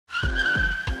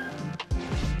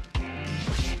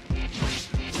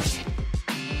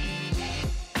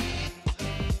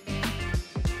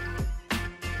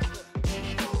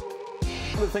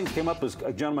of the things that came up is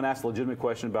a gentleman asked a legitimate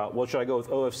question about, well, should I go with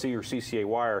OFC or CCA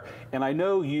wire? And I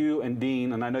know you and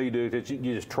Dean, and I know you do,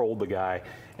 you just trolled the guy.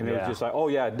 And it was just like, oh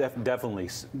yeah, definitely,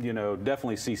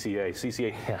 definitely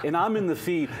CCA. Yeah. And I'm in the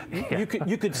feed.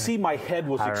 You could see my head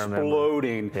was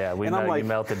exploding. Yeah, we know you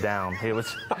melted down. It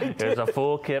was a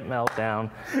full kit meltdown.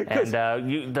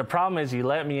 And the problem is you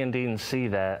let me and Dean see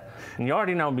that, and you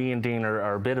already know me and Dean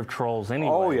are a bit of trolls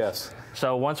anyway. Oh yes.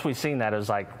 So once we seen that, it was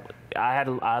like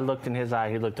I looked in his eye,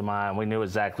 he looked in my eye, and we knew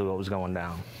exactly what was going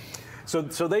down. So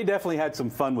they definitely had some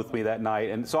fun with me that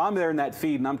night. And so I'm there in that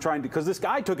feed, and I'm trying to, because this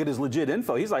guy took it as legit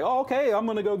info. He's like, oh, okay, I'm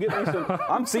going to go get me some,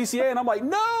 I'm CCA. And I'm like,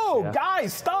 no,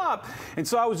 guys, stop. And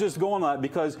so I was just going on that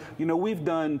because, we've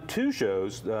done 2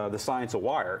 shows, The Science of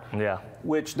Wire. Yeah.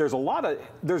 Which there's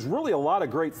really a lot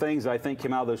of great things that I think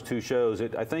came out of those 2 shows.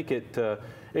 I think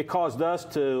it caused us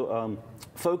to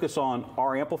focus on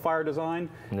our amplifier design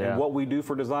and what we do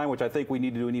for design, which I think we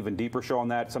need to do an even deeper show on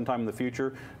that sometime in the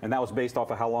future. And that was based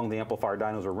off of how long the amplifier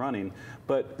dynos are running.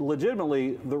 But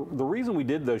legitimately, the reason we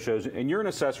did those shows, and you're an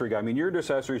accessory guy, I mean, you're into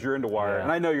accessories, you're into wire,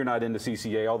 and I know you're not into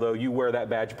CCA, although you wear that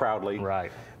badge proudly.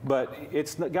 Right. But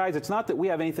guys, it's not that we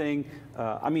have anything,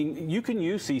 I mean, you can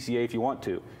use CCA if you want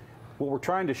to. What we're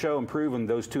trying to show and prove in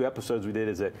those 2 episodes we did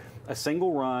is that a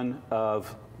single run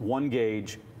of 1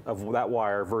 gauge of that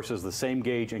wire versus the same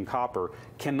gauge in copper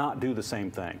cannot do the same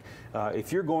thing.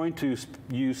 If you're going to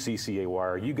use CCA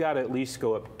wire, you got to at least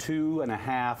go up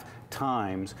 2.5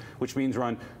 times, which means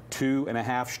run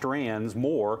 2.5 strands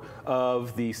more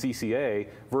of the CCA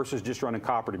versus just running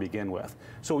copper to begin with.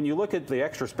 So when you look at the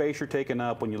extra space you're taking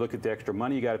up, when you look at the extra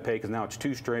money you got to pay, because now it's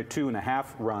 2.5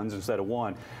 runs instead of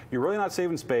 1, you're really not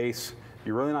saving space,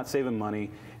 you're really not saving money.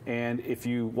 And if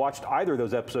you watched either of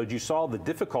those episodes, you saw the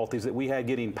difficulties that we had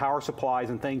getting power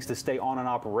supplies and things to stay on and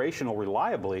operational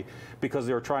reliably because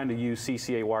they were trying to use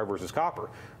CCA wire versus copper.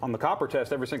 On the copper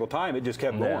test, every single time, it just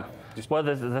kept going. Well,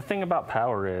 the thing about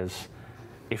power is,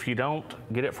 if you don't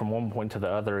get it from one point to the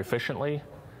other efficiently,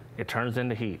 it turns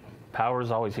into heat. Power is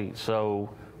always heat. So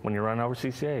when you run over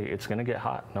CCA, it's going to get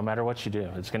hot. No matter what you do,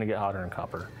 it's going to get hotter in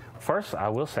copper. First, I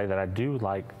will say that I do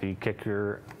like the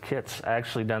kicker kits. I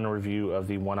actually done a review of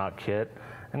the 1/0 kit,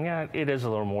 and yeah, it is a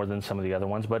little more than some of the other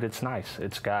ones, but it's nice.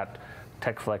 It's got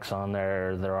Tech Flex on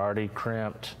there. They're already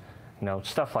crimped,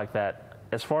 stuff like that.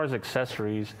 As far as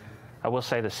accessories, I will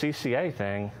say the CCA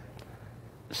thing,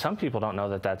 some people don't know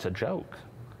that that's a joke.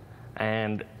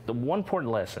 And the one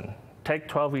important lesson, take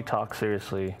 12V Talk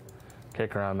seriously,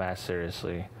 Kicker UnMasked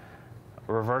seriously.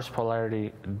 Reverse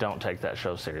polarity, don't take that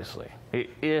show seriously.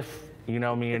 If you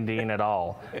know me and Dean at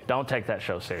all, don't take that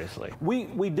show seriously.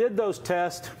 We did those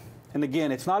tests, and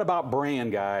again, it's not about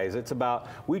brand, guys. It's about,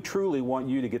 we truly want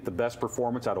you to get the best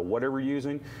performance out of whatever you're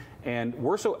using, and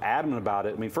we're so adamant about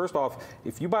it. I mean, first off,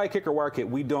 if you buy a kicker wire kit,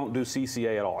 we don't do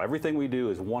CCA at all. Everything we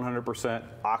do is 100%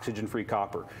 oxygen-free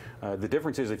copper. The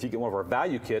difference is if you get one of our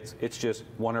value kits, it's just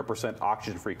 100%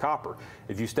 oxygen-free copper.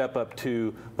 If you step up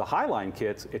to the Highline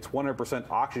kits, it's 100%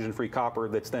 oxygen-free copper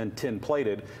that's then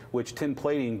tin-plated, which tin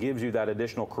plating gives you that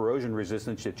additional corrosion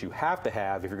resistance that you have to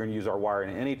have if you're going to use our wire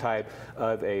in any type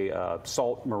of a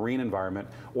salt marine environment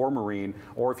or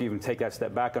if you even take that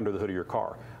step back under the hood of your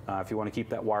car. If you want to keep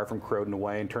that wire from corroding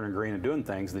away and turning green and doing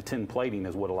things, the tin plating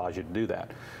is what allows you to do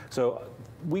that. So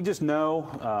we just know,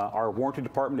 our warranty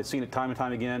department has seen it time and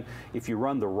time again, if you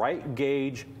run the right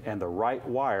gauge and the right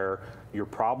wire, your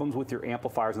problems with your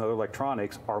amplifiers and other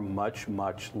electronics are much,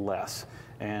 much less.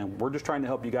 And we're just trying to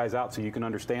help you guys out so you can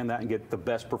understand that and get the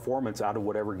best performance out of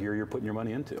whatever gear you're putting your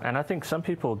money into. And I think some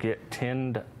people get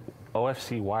tinned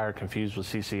OFC wire confused with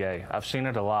CCA. I've seen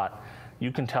it a lot.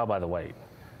 You can tell by the weight.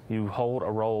 You hold a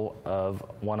roll of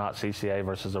 1/0 CCA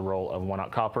versus a roll of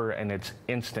 1/0 copper, and it's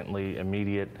instantly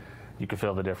immediate. You can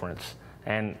feel the difference.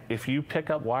 And if you pick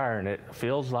up wire and it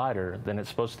feels lighter than it's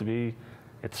supposed to be,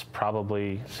 it's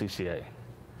probably CCA.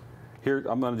 Here,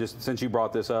 I'm going to just, since you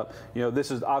brought this up,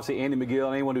 this is obviously Andy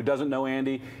McGill. Anyone who doesn't know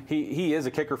Andy, he is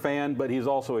a kicker fan, but he's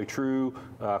also a true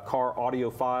car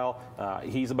audiophile.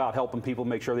 He's about helping people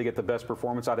make sure they get the best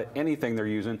performance out of anything they're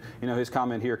using. His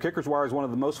comment here, Kicker's wire is one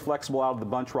of the most flexible out of the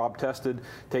bunch Rob tested.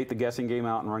 Take the guessing game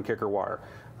out and run kicker wire.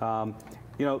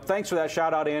 Thanks for that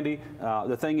shout out, Andy.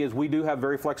 The thing is, we do have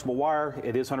very flexible wire.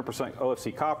 It is 100%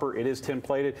 OFC copper. It is tin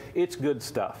plated. It's good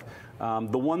stuff.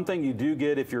 The one thing you do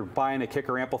get if you're buying a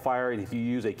kicker amplifier and if you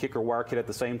use a kicker wire kit at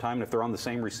the same time, and if they're on the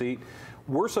same receipt,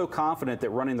 we're so confident that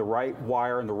running the right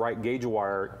wire and the right gauge of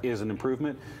wire is an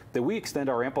improvement that we extend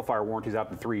our amplifier warranties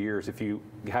out to 3 years if you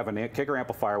have a kicker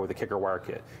amplifier with a kicker wire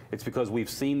kit. It's because we've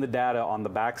seen the data on the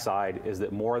backside is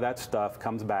that more of that stuff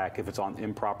comes back if it's on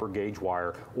improper gauge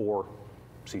wire or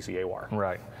CCA wire.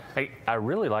 Right. Hey, I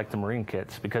really like the marine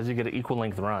kits because you get an equal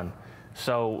length run.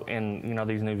 So in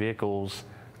these new vehicles,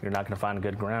 you're not going to find a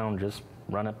good ground. Just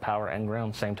run it power and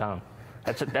ground same time.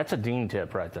 That's a Dean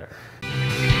tip right there.